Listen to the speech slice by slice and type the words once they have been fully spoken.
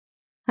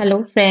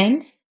Hello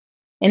friends.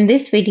 In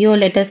this video,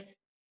 let us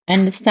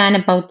understand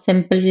about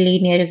simple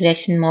linear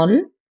regression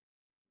model.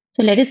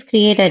 So let us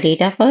create a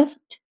data first.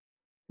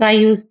 So I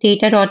use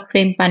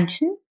data.frame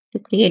function to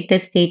create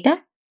this data.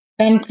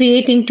 I'm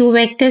creating two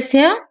vectors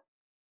here,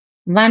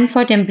 one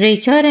for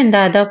temperature and the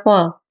other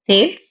for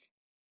sales.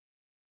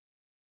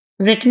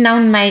 Written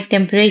down my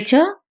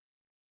temperature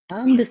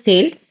and the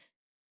sales,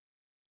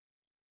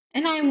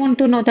 and I want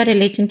to know the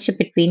relationship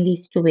between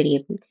these two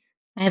variables.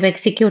 I have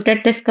executed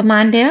this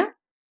command here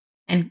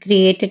and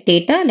created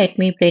data. Let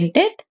me print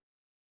it.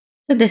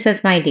 So this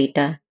is my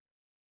data.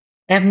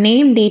 I've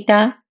named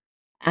data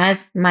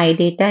as my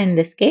data in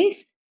this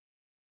case.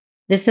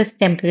 This is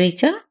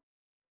temperature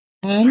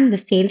and the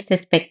sales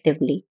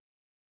respectively.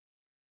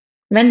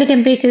 When the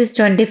temperature is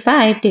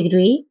 25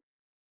 degree,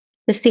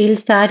 the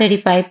sales are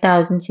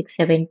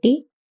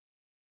 35,670.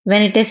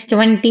 When it is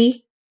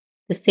 20,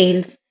 the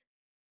sales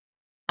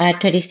are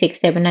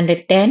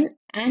 36,710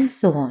 and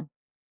so on.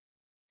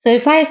 So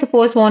if I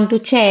suppose want to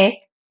check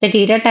the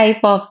data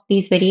type of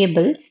these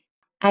variables,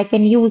 I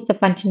can use the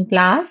function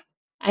class.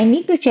 I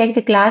need to check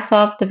the class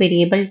of the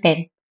variable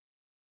temp.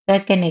 So I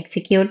can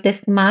execute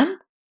this command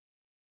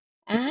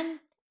and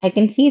I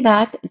can see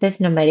that it is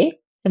numeric.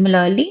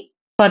 Similarly,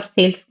 for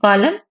sales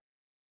column,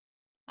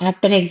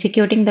 after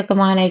executing the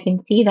command, I can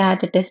see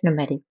that it is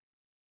numeric.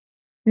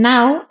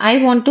 Now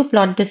I want to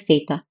plot this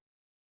data.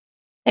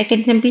 I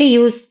can simply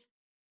use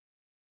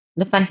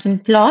the function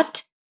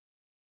plot,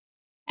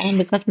 and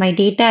because my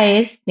data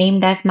is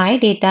named as my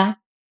data,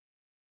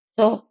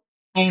 so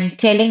I am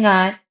telling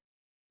R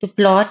to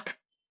plot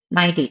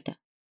my data.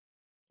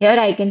 Here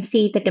I can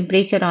see the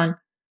temperature on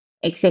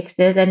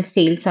x-axis and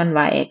sales on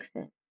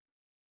y-axis.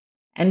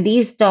 And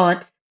these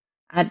dots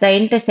are the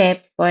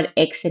intercepts for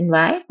x and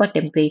y for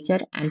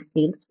temperature and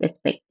sales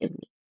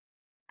respectively.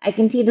 I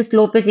can see the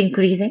slope is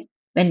increasing.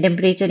 When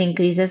temperature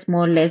increases,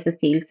 more or less the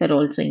sales are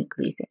also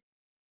increasing.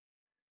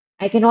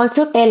 I can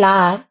also tell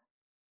R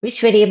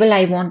which variable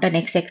I want on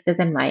x-axis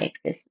and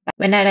y-axis.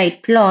 When I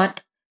write plot,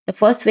 the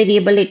first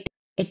variable it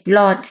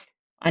plots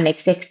on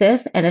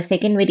x-axis and the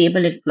second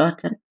variable it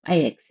plots on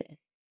y-axis.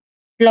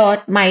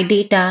 Plot my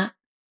data,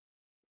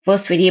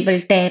 first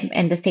variable temp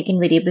and the second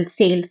variable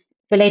sales.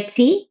 So let's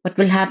see what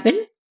will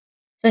happen.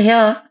 So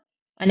here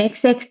on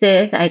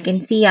x-axis, I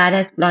can see R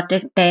has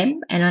plotted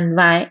temp and on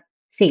y,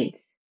 sales.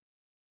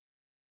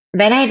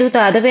 When I do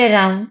the other way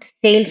around,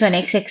 sales on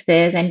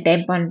x-axis and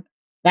temp on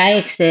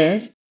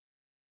y-axis,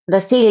 the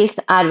sales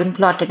are been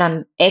plotted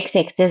on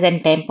x-axis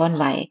and temp on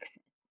y-axis.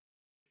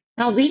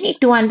 Now we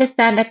need to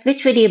understand that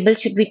which variable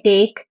should we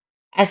take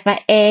as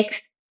my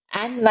x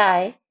and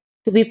y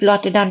to be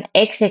plotted on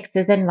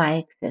x-axis and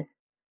y-axis.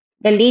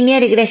 The linear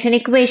regression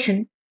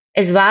equation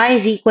is y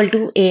is equal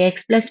to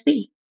ax plus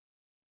b.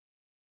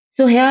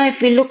 So here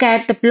if we look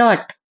at the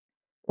plot,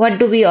 what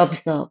do we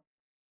observe?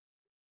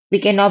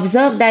 We can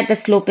observe that the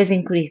slope is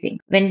increasing.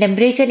 When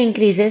temperature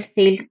increases,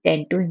 sales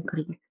tend to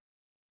increase.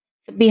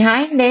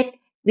 Behind it,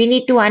 we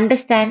need to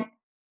understand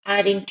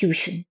our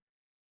intuition.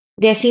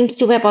 There seems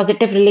to be a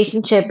positive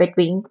relationship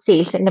between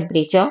sales and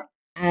temperature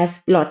as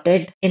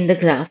plotted in the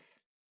graph.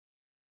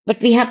 But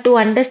we have to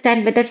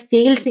understand whether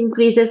sales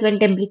increases when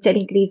temperature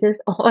increases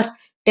or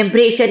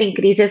temperature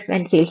increases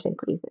when sales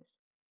increases.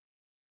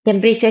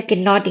 Temperature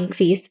cannot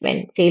increase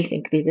when sales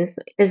increases.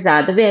 So it is the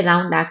other way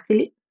around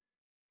actually.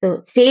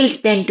 So sales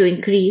tend to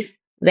increase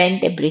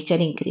when temperature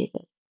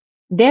increases.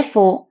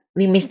 Therefore,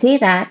 we may say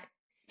that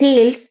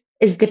sales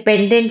is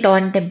dependent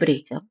on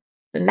temperature.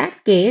 In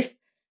that case,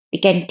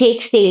 we can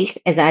take sales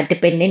as our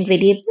dependent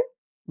variable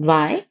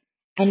y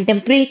and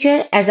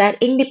temperature as our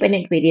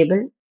independent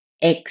variable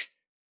x.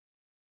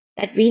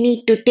 That we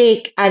need to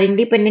take our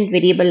independent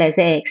variable as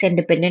x and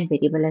dependent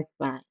variable as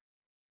y.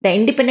 The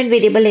independent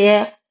variable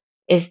here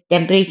is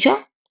temperature,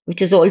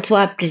 which is also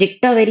our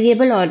predictor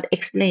variable or the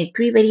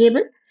explanatory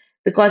variable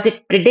because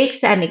it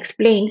predicts and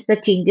explains the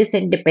changes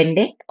in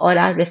dependent or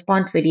our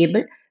response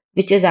variable,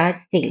 which is our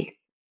sales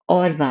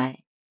or y.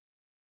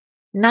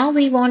 Now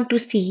we want to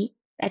see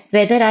that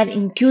whether our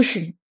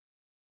intuition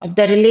of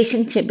the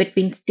relationship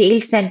between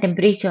sales and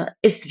temperature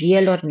is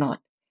real or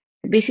not.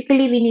 So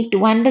basically, we need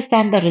to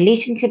understand the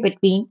relationship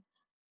between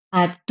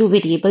our two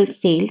variables,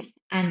 sales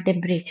and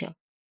temperature.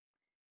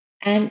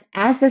 And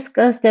as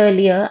discussed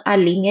earlier, our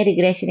linear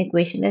regression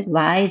equation is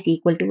y is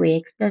equal to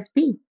ax plus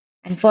b.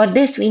 And for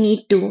this, we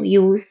need to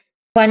use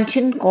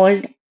function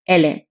called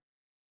lm.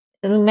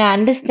 So we may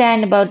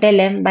understand about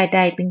lm by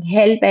typing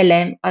help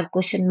lm or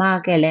question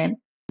mark lm.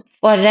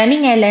 For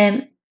running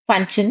lm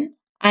function,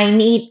 I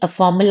need a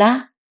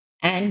formula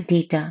and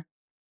data.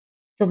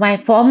 So my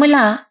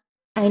formula,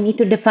 I need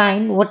to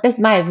define what is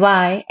my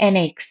y and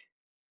x.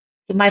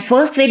 So my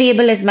first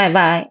variable is my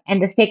y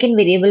and the second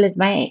variable is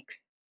my x.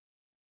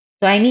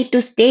 So I need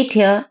to state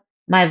here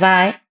my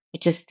y,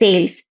 which is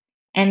sales,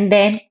 and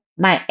then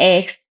my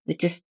x,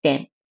 which is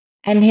temp.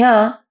 And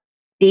here,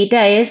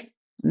 data is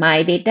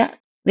my data,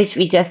 which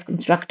we just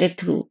constructed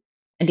through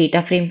a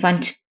data frame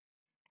function.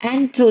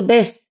 And through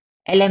this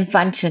LM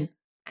function,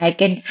 I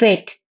can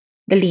fit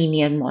the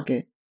linear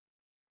model.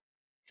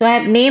 So I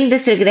have named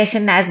this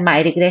regression as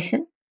my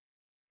regression.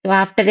 So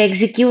after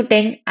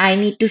executing, I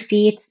need to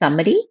see its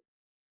summary.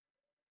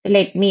 So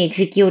let me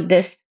execute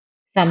this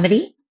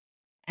summary.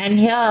 And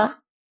here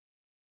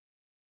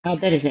are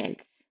the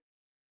results.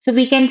 So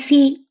we can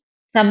see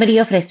summary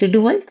of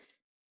residuals,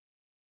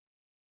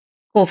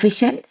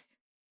 coefficients.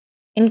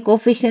 In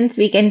coefficients,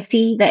 we can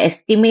see the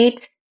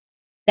estimates,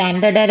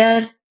 standard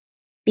error,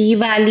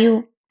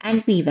 p-value,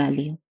 and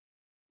p-value.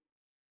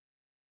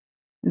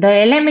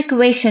 The LM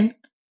equation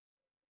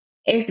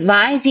is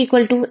y is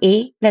equal to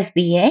a plus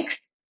bx,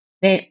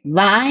 where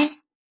y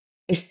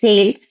is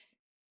sales,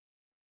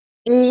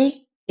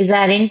 a is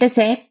our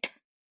intercept,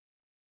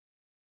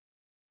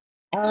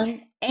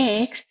 and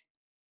x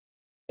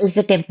is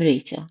the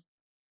temperature.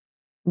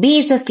 B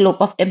is the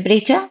slope of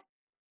temperature.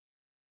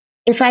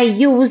 If I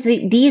use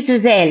these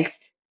results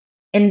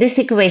in this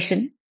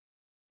equation,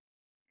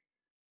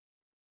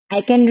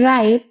 I can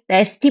write the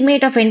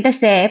estimate of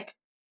intercept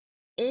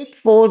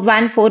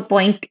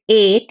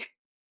 8414.8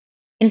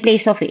 in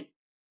place of A.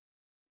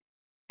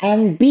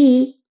 And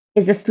B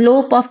is the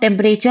slope of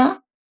temperature,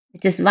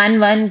 which is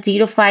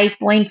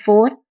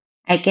 1105.4.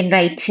 I can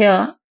write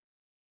here.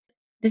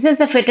 This is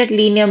the fitted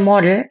linear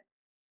model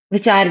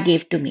which R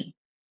gave to me.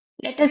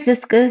 Let us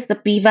discuss the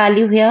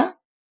p-value here.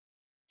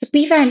 So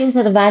p-values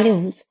are the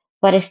values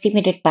for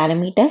estimated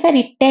parameters, and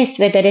it tests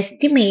whether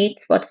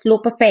estimates for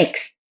slope of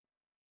x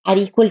are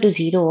equal to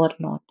 0 or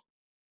not.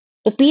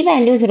 The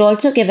p-values are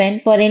also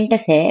given for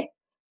intercept,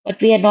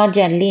 but we are not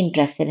generally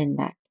interested in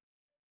that.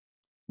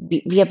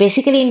 We are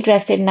basically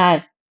interested in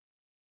our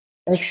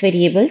x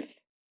variables,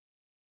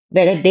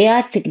 whether they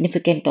are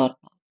significant or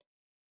not.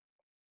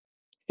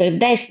 So if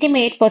the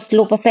estimate for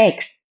slope of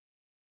x,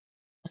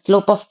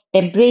 slope of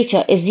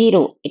temperature is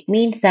 0, it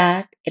means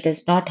that it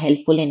is not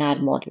helpful in our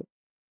model.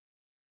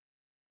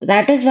 So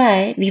that is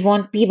why we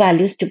want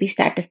p-values to be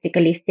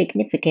statistically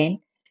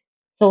significant.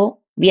 So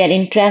we are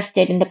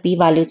interested in the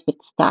p-values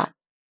with stars.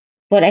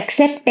 For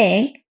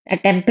accepting a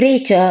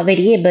temperature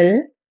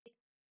variable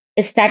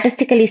is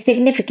statistically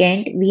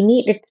significant, we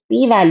need its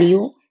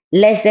p-value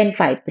less than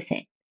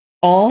 5%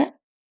 or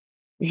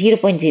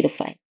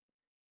 0.05.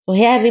 So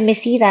here we may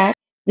see that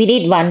we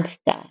need 1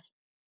 star.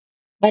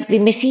 But we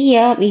may see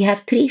here we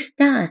have 3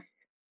 stars.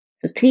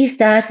 So 3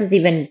 stars is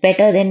even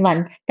better than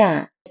 1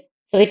 star.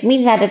 So it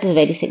means that it is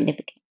very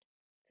significant.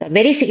 A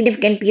very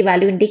significant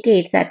p-value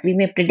indicates that we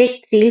may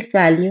predict sales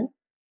value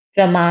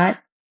from our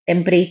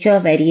temperature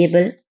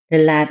variable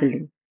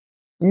reliably.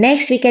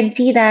 Next, we can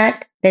see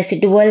that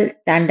residual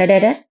standard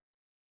error,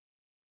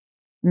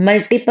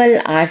 multiple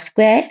R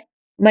squared.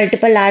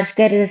 Multiple R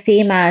squared is the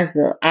same as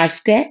R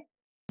squared.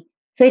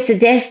 So it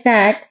suggests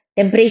that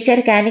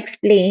temperature can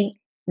explain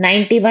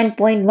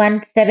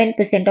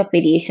 91.17% of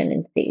variation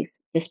in sales,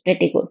 which is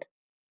pretty good.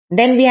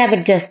 Then we have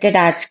adjusted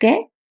R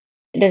square.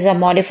 It is a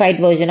modified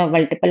version of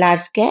multiple R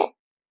square,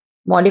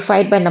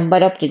 modified by number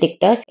of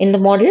predictors in the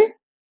model.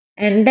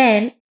 And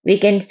then we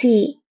can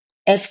see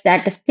F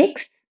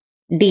statistics,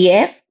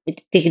 DF, with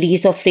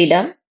degrees of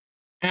freedom,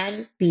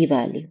 and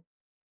p-value.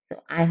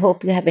 So I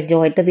hope you have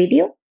enjoyed the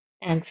video.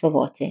 Thanks for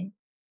watching.